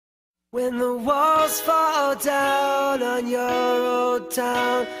When the walls fall down on your old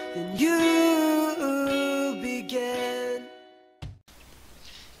town, then you begin.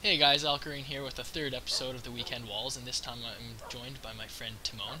 Hey guys, Alkarine here with the third episode of the Weekend Walls, and this time I'm joined by my friend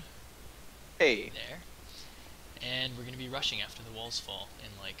Timon. Hey. There. And we're going to be rushing after the walls fall in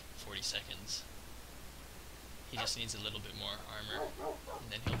like 40 seconds. He just needs a little bit more armor, and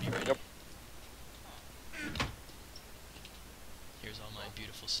then he'll be ready. Yep. Here's all my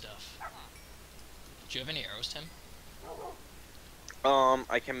beautiful stuff. Do you have any arrows, Tim?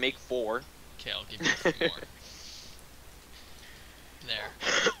 I can make 4. Okay, I'll give you a few more. There.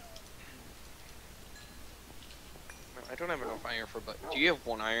 I don't have enough iron for, but do you have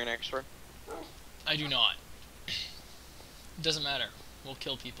 1 iron extra? I do not. Doesn't matter. We'll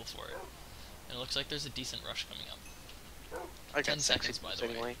kill people for it. And it looks like there's a decent rush coming up. I 10 got seconds, by the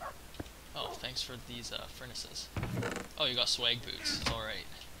way. anyway. Oh, thanks for these furnaces. Oh, you got swag boots. It's alright.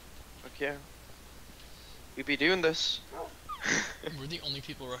 Fuck yeah. We be doing this. We're the only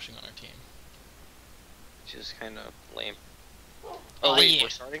people rushing on our team. Which is kind of lame. Oh, Oh wait, yeah. we're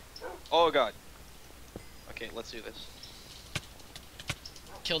starting? Oh god. Okay, let's do this.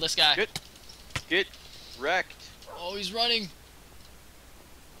 Kill this guy. Good. Get wrecked. Oh, he's running.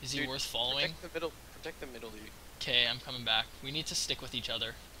 Is he Dude, worth following? Protect the middle, dude. Okay, I'm coming back. We need to stick with each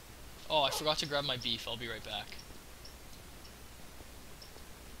other. Oh, I forgot to grab my beef. I'll be right back.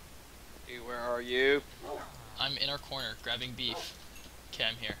 Dude, where are you? I'm in our corner, grabbing beef. Okay,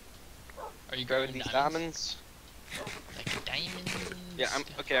 I'm here. Are you Grabbing grabbing these diamonds? diamonds? Like diamonds? Yeah,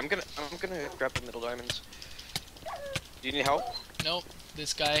 I'm gonna grab the middle diamonds. Do you need help? Nope.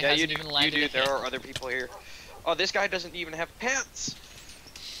 This guy Yeah, hasn't you even landed do. a There hit. are other people here. Oh, this guy doesn't even have pants.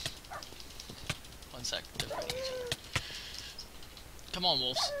 One sec. They're fighting each other. Come on,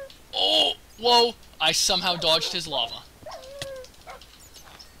 wolves. Oh! Whoa! I somehow dodged his lava.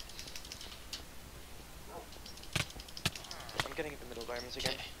 I'm getting the middle diamonds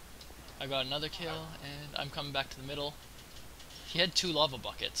again. Okay. I got another kill, and I'm coming back to the middle. He had 2 lava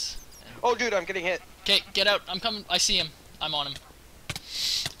buckets. Oh, dude, I'm getting hit. Okay, get out. I'm coming. I see him. I'm on him.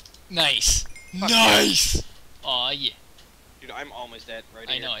 Nice. Fuck Nice! Aw, yeah. Dude, I'm almost dead right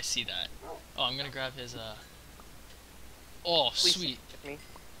I here. know, I see that. Oh, I'm gonna grab his, Oh, Please sweet. hit me.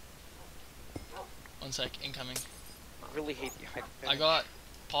 One sec, incoming. I really hate the hide. I got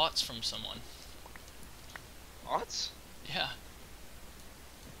pots from someone. Bots? Yeah.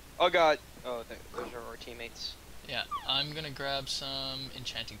 Oh god. Oh, those are our teammates. Yeah, I'm gonna grab some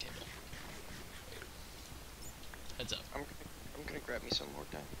enchanting table. Heads up. I'm gonna grab me some more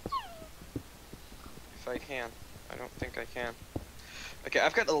time. If I can. I don't think I can. Okay,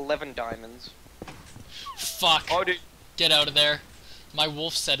 I've got 11 diamonds. Fuck! Oh, dude. Get out of there. My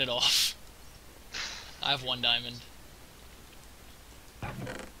wolf set it off. I have 1 diamond.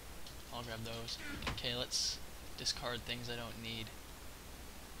 I'll grab those. Okay, let's discard things I don't need.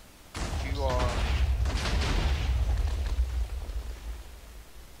 You are.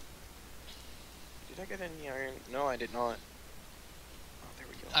 Did I get any iron? No, I did not. Oh, there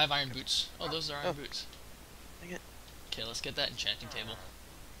we go. I have iron boots. Oh, those are iron Oh. boots. Dang it. Okay, let's get that enchanting table.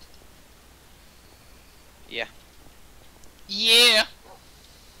 Yeah. Yeah!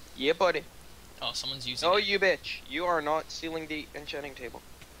 Yeah, buddy. Oh, someone's using No, it. you bitch. You are not stealing the enchanting table.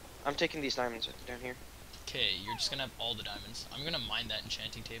 I'm taking these diamonds down here. Okay, you're just gonna have all the diamonds. I'm gonna mine that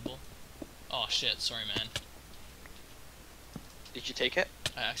enchanting table. Oh shit, sorry man. Did you take it?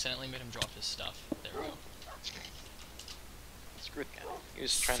 I accidentally made him drop his stuff. There we go. Screw the guy. He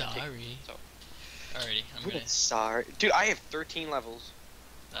was trying to take Sorry. So. Alrighty, I'm gonna... Sorry. Dude, I have 13 levels.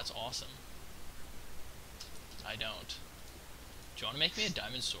 That's awesome. I don't. Do you wanna make me a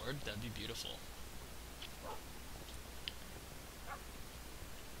diamond sword? That'd be beautiful.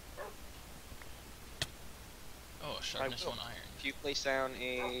 Oh, sharpness will. 1 iron. If you place down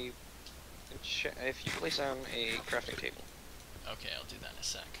a crafting table. Okay, I'll do that in a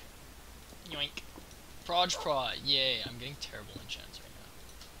sec. Yoink. Prod. Yay, I'm getting terrible enchants right now.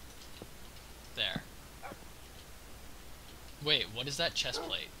 There. Wait, what is that chest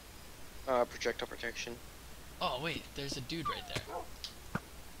plate? Projectile protection. Oh, wait, there's a dude right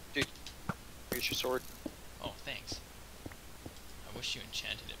there. Here's your sword. Oh, thanks. I wish you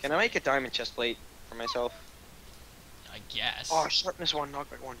enchanted it. Can for I make me. a diamond chest plate for myself? I guess. Oh, sharpness 1,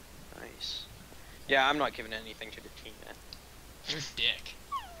 knockback 1. Nice. Yeah, I'm not giving anything to the team, man. You're a dick.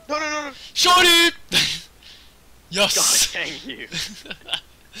 No. Shot it! God Yes! dang you.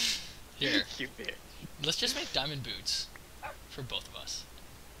 Here, You bitch. let's just make diamond boots. For both of us.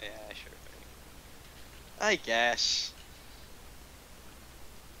 Yeah, sure. I guess.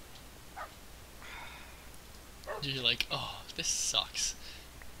 You're like, oh, this sucks.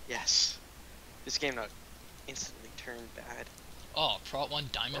 Yes. This game not instantly turned bad. Oh, Prot 1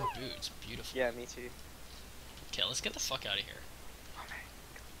 diamond boots. Beautiful. Yeah, me too. Okay, let's get the fuck out of here. Oh man.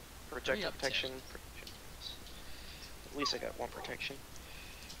 Hurry Projectile up, protection. At least I got one protection.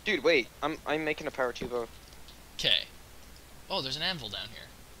 Dude, wait. I'm making a power tubo. Okay. Oh, there's an anvil down here.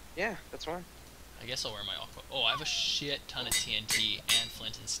 Yeah, that's one. I guess I'll wear my aqua. Oh, I have a shit ton of TNT and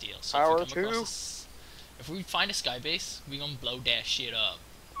flint and steel. So Power if we come across if we find a sky base, we gonna blow that shit up.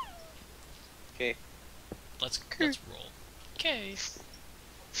 Okay. Let's roll. Okay.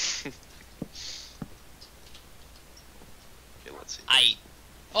 Okay, let's see.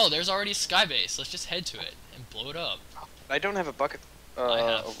 Oh, there's already a sky base. Let's just head to it and blow it up. I don't have a bucket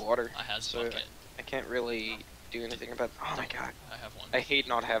of water, I have a so bucket. I can't really do anything about. Oh my god. I have one. I hate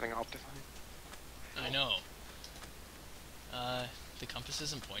not having Optifine. I know. The compass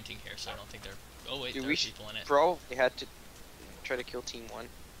isn't pointing here, so I don't think they're. Oh wait, Dude, there we are people in it. Bro, we had to try to kill Team 1.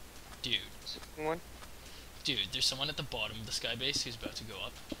 Dude, Team 1? dude, there's someone at the bottom of the sky base who's about to go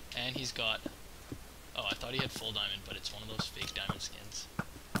up, and he's got. Oh, I thought he had full diamond, but it's one of those fake diamond skins.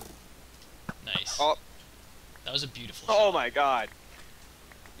 Nice. Oh. That was a beautiful Oh shot. my god.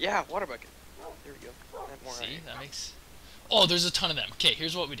 Yeah, water bucket. There we go. Add more See, iron. that makes. Oh, there's a ton of them. Okay,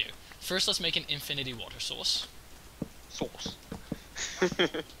 here's what we do. First, let's make an infinity water source. Sauce.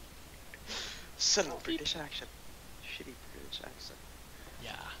 Sudden British accent. Shitty British accent.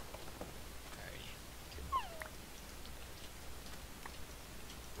 Yeah. Alrighty.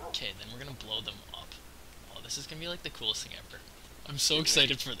 Okay, then we're gonna blow them up. Oh, this is gonna be like the coolest thing ever. I'm so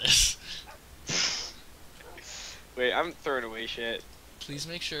excited for this. Wait, I'm throwing away shit. Please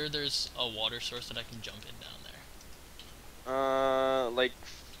make sure there's a water source that I can jump in down there. Like,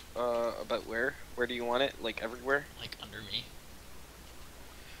 about where? Where do you want it? Like, everywhere? Like under me.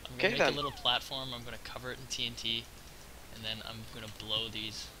 I'm Okay, gonna make then. a little platform, I'm gonna cover it in TNT, and then I'm gonna blow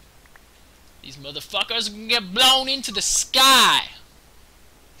these motherfuckers and get blown into the sky!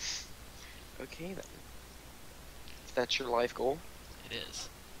 Okay, then. If that's your life goal. It is.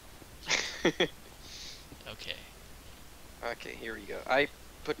 Okay. Okay, here we go. I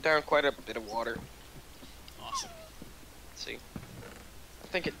put down quite a bit of water. Awesome. Let's see. I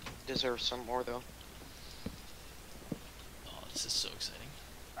think it deserves some more, though. Oh, this is so exciting.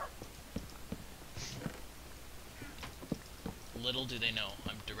 Little do they know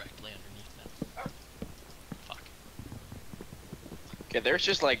I'm directly underneath them. Fuck. Okay, there's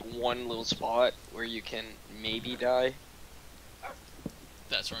just like one little spot where you can maybe die.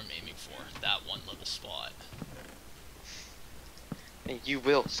 That's what I'm aiming for. That one little spot. And you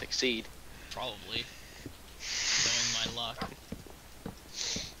will succeed. Probably. Knowing my luck.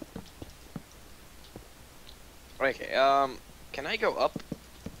 Okay, can I go up?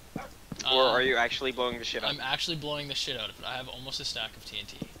 Or are you actually blowing the shit up? I'm actually blowing the shit out of it. I have almost a stack of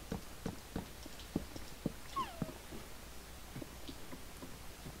TNT.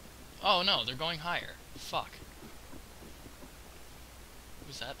 Oh no, they're going higher. Fuck.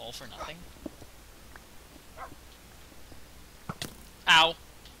 Was that all for nothing? Ow!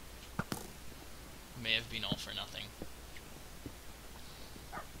 May have been all for nothing.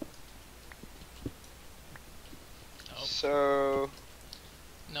 Oh, So,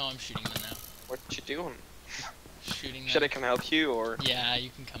 no, I'm shooting them now. what you doing? Shooting them. Should I come help you, or? Yeah, you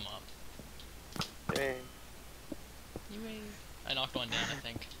can come up. Dang. I knocked one down, I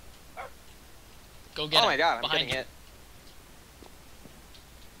think. Go get him. Oh my god, I'm Behind getting you. it.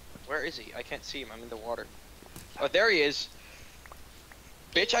 Where is he? I can't see him. I'm in the water. Oh, there he is.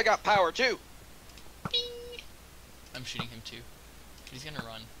 Bitch, I got power too. Bing. I'm shooting him too. But he's gonna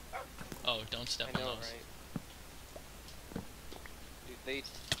run. Oh, don't step I know, on those. right? Dude,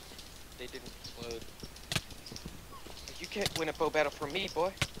 they didn't explode. You can't win a bow battle from me,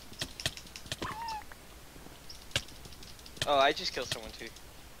 boy. Oh, I just killed someone too.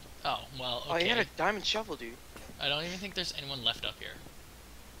 Oh, well, Oh, he had okay. a diamond shovel, dude. I don't even think there's anyone left up here.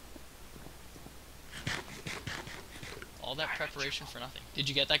 All that preparation for nothing. Did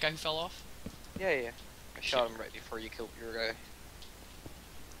you get that guy who fell off? Yeah, yeah. I shot him right before you killed your guy.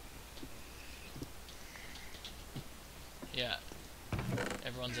 Yeah.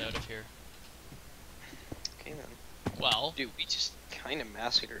 Everyone's out of here. Okay then. Well, Dude, we just kind of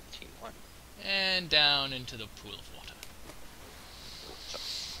massacred Team 1. and down into the pool of water.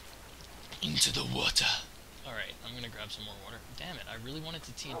 Into the water. Alright, I'm gonna grab some more water. Damn it, I really wanted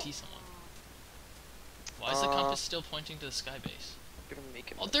to TNT someone. Why is the compass still pointing to the sky base? I'm gonna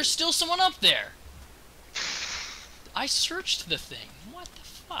make it. Oh, there's still someone up there! I searched the thing. What the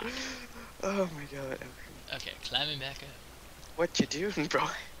fuck? Oh my god. Okay, climbing back up. What you doing, bro?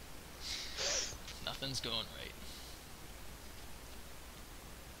 Nothing's going right.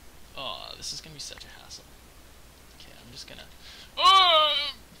 this is gonna be such a hassle. Okay, I'm just gonna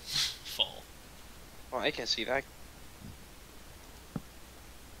fall. Oh, I can see that.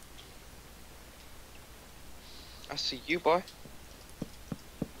 I see you, boy.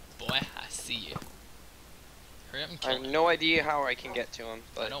 Boy, I see you. Hurry up and I kill have him. no idea how I can get to him,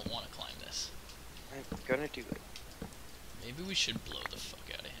 I but don't want to climb this. I'm gonna do it. Maybe we should blow the fuck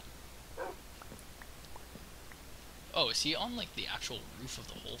out of him. Oh, is he on like the actual roof of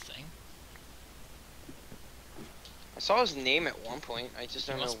the whole thing? I saw his name at one point. I just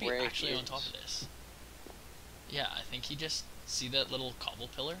He don't know must be where actually he on top is. of this. Yeah, I think he just see that little cobble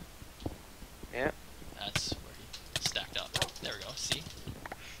pillar? Yeah. That's where he stacked up. There we go. See?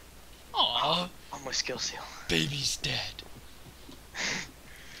 Aww, On my skill seal. baby's dead.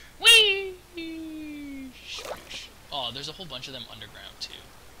 Whee! Oh, there's a whole bunch of them underground too.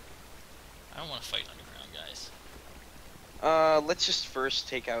 I don't want to fight underground, guys. Let's just first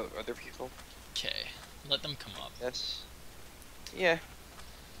take out other people. Okay, let them come up. Yes. Yeah.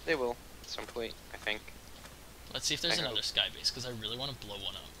 They will at some point, I think. Let's see if there's I another hope. sky base, because I really want to blow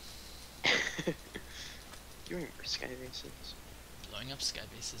one up. You remember sky bases? Blowing up sky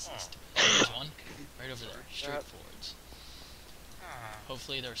bases is there's one right over there, straight Yep. forwards.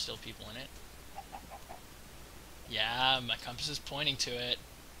 Hopefully there are still people in it. Yeah, my compass is pointing to it.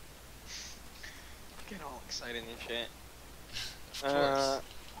 Get all excited and shit. Of course.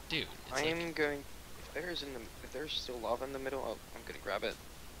 Dude, it's I like, am going. If there's still lava in the middle, I'm gonna grab it.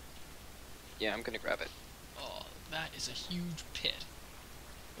 Yeah, I'm gonna grab it. oh, that is a huge pit.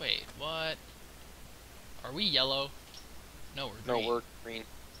 Wait, what? Are we yellow? No, we're No, green. we're green.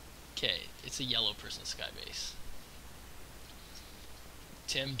 Okay, it's a yellow person sky base.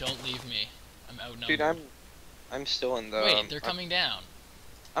 Tim, don't leave me. I'm outnumbered. Dude, I'm still in the. Wait, they're coming down.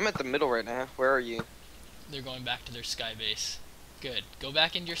 I'm at the middle right now. Where are you? They're going back to their sky base. Good. Go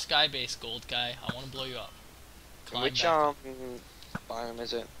back into your sky base, gold guy. I want to blow you up. Climb Which back. biome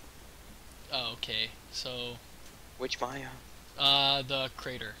is it? Oh, okay. So, Which biome? the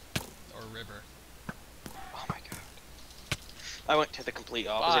crater or river. Oh my god. I went to the complete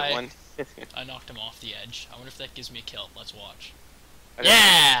opposite Bye. one. I knocked him off the edge. I wonder if that gives me a kill. Let's watch. I don't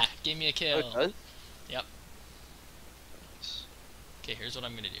Yeah! Gave me a know. kill. Oh, it does? Yep. Nice. Okay, here's what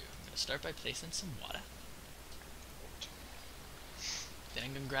I'm gonna do. I'm gonna start by placing some water. Then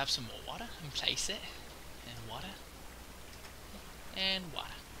I'm gonna grab some more water and place it. And water. And water.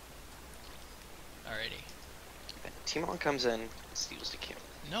 Alrighty. Then Timon comes in and steals the kill.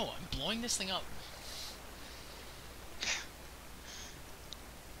 No, I'm blowing this thing up.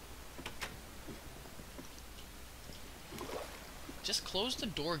 Just close the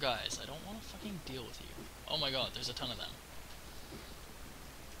door, guys. I don't want to fucking deal with you. Oh my god, there's a ton of them.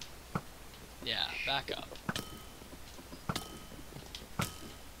 Yeah, back up.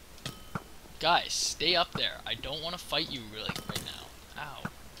 Guys, stay up there. I don't want to fight you really right now. Ow.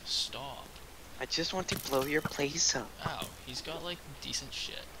 Stop. I just want to blow your place up. Ow. He's got like decent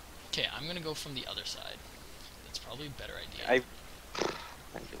shit. Okay, I'm gonna go from the other side. That's probably a better idea. I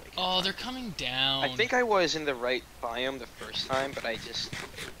feel like Oh, they're coming down. I think I was in the right biome the first time, but I just.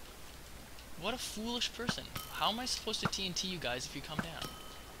 What a foolish person. How am I supposed to TNT you guys if you come down?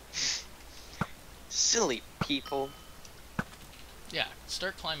 Silly people. Yeah,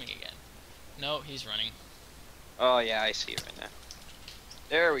 start climbing again. No, he's running. Oh yeah, I see it right now.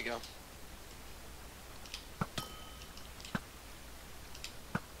 There we go.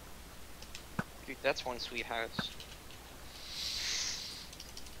 Dude, that's one sweet house.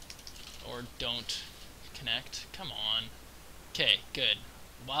 Or don't connect. Come on. Okay, good.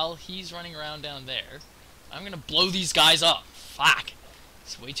 While he's running around down there, I'm gonna blow these guys up. Fuck!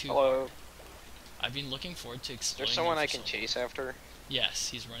 It's way too Hello. hard. I've been looking forward to exploring. There's someone them I for can so long. chase after. Yes,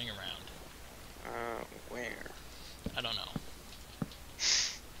 he's running around. Where? I don't know.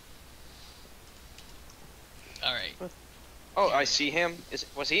 Alright. Oh, I see him.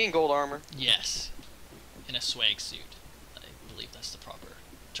 Was he in gold armor? Yes. In a swag suit. I believe that's the proper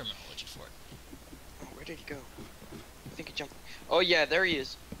terminology for it. Oh, where did he go? I think he jumped. Oh yeah, there he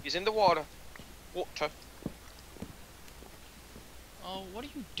is. He's in the water. Water. Oh, what are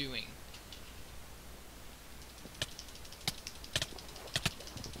you doing?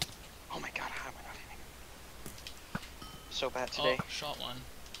 Oh my god, how am I not hitting him? So bad today. Oh, shot one.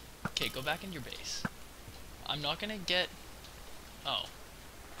 Okay, go back in your base. I'm not gonna get... Oh.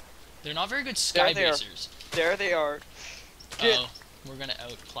 They're not very good sky There they are. basers. There they are. Get. Oh, we're gonna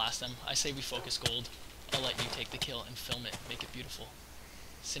outclass them. I say we focus gold. I'll let you take the kill and film it. Make it beautiful.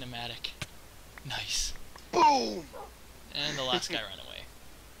 Cinematic. Nice. Boom! And the last guy ran away.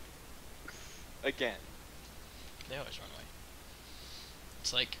 Again. They always run away.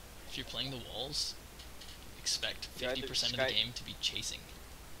 It's like If you're playing the walls, expect Yeah, 50% of the game to be chasing.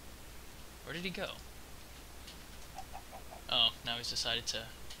 Where did he go? Oh, now he's decided to...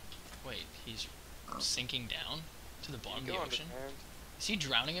 Wait, he's sinking down to the bottom of the ocean? Is he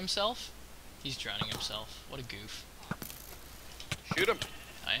drowning himself? He's drowning himself. What a goof. Shoot him.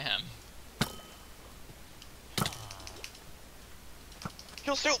 I am.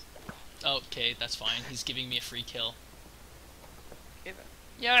 Kill still. Okay, that's fine. He's giving me a free kill. Okay, then.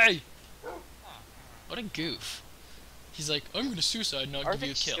 Yay! What a goof. He's like, I'm gonna suicide, not Are give they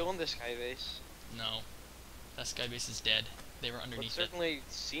you a kill. still in the sky base? No. That sky base is dead. They were underneath It it. certainly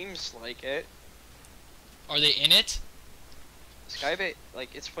seems like it. Are they in it? Sky base, like,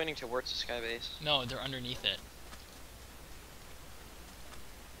 it's pointing towards the sky base. No, they're underneath it.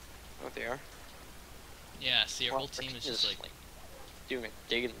 Oh, they are. Yeah, see, our Well, whole team we're is just like... doing a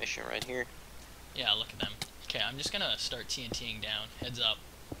digging mission right here. Yeah, look at them. Okay, I'm just gonna start TNTing down. Heads up.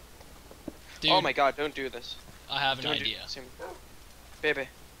 Dude, Oh my god, don't do this. I have an Don't do idea. this. Baby.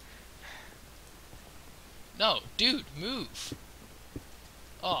 No, dude, move.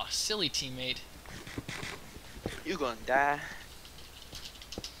 Oh, silly teammate. You gonna die.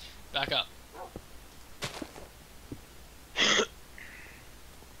 Back up.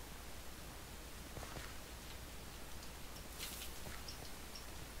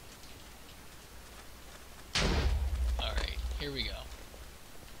 Alright, here we go.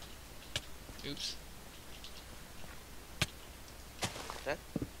 Oops.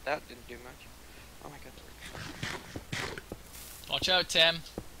 That didn't do much. Oh my god. Watch out, Tim.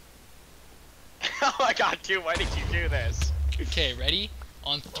 Oh my god, dude, why did you do this? Okay, ready?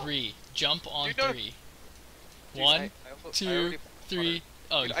 On 3. Jump on Dude, no. 3. Dude, 1, I 2, already 3.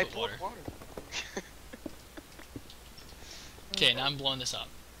 Oh, Dude, you I put pulled water. water. Okay, now I'm blowing this up.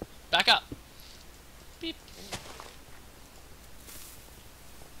 Back up. Beep.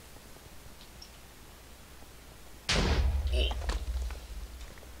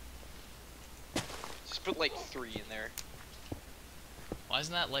 Just put like 3 in there. Why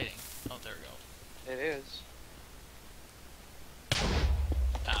isn't that lighting? Oh, there we go. It is.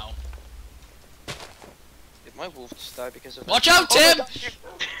 Ow. Did my wolf just die because of Watch that? out, Oh my Tim! god,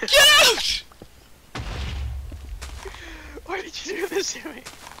 dude. Get out! Why did you do this to me?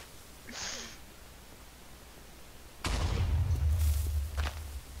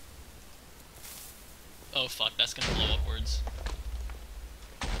 Oh fuck, that's gonna blow upwards.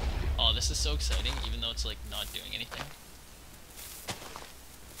 Oh, this is so exciting, even though it's like not doing anything.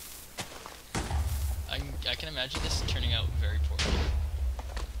 I can imagine this turning out very poorly.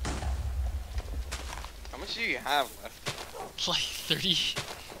 How much do you have left? Like 30.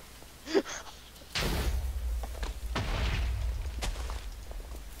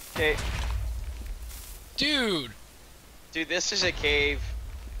 Okay, Dude! dude, this is a cave.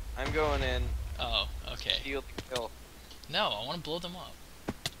 I'm going in. Oh, okay. Steal the kill. No, I want to blow them up.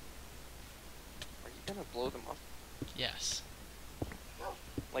 Are you gonna blow them up? Yes.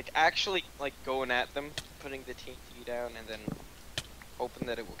 Like, actually, like, going at them, putting the TNT down, and then hoping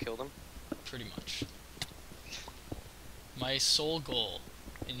that it will kill them? Pretty much. My sole goal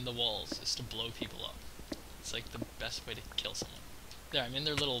in the walls is to blow people up. It's like the best way to kill someone. There, I'm in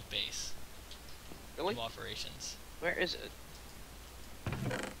their little base Really? of operations. Where is it?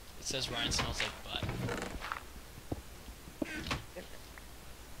 It says Ryan smells like butt.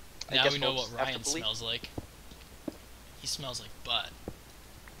 I Now guess we know we'll what just have to Ryan believe- smells like. He smells like butt.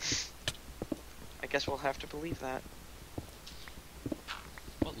 I guess we'll have to believe that.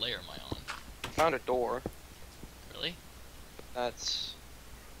 What layer am I on? I found a door. Really? That's...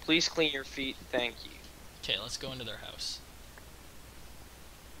 Please clean your feet, thank you. Okay, let's go into their house.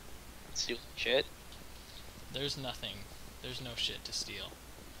 Steal some shit. There's nothing. There's no shit to steal.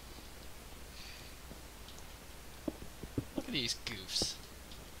 Look at these goofs.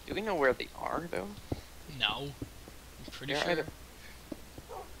 Do we know where they are, though? No. I'm pretty They're sure either-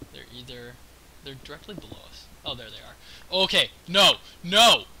 they're directly below us. Oh, there they are. Okay, no!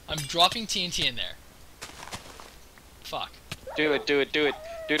 No! I'm dropping TNT in there. Fuck. Do it, do it, do it.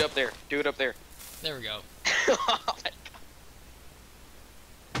 Do it up there. Do it up there. There we go. Oh my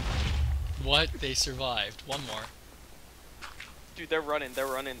God. What? They survived. One more. Dude, they're running, they're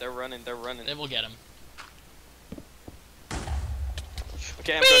running, they're running, they're running. Then we'll get him.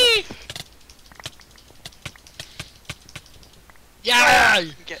 Okay, I'm Whee! gonna Yeah!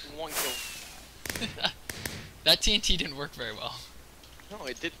 get one kill. That TNT didn't work very well. No,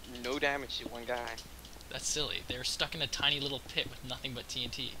 it did no damage to one guy. That's silly. They were stuck in a tiny little pit with nothing but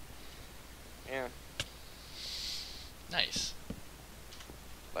TNT. Yeah, Nice.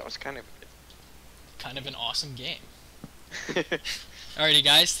 that was kind of Kind of an awesome game. Alrighty,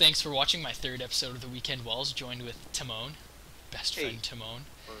 guys. Thanks for watching my 3rd episode of the Weekend Walls, joined with Timon, best Hey. friend Timon.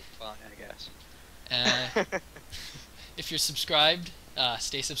 Or fine, I guess. If you're subscribed,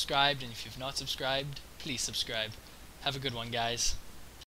 stay subscribed, and if you've not subscribed, please subscribe. Have a good one, guys.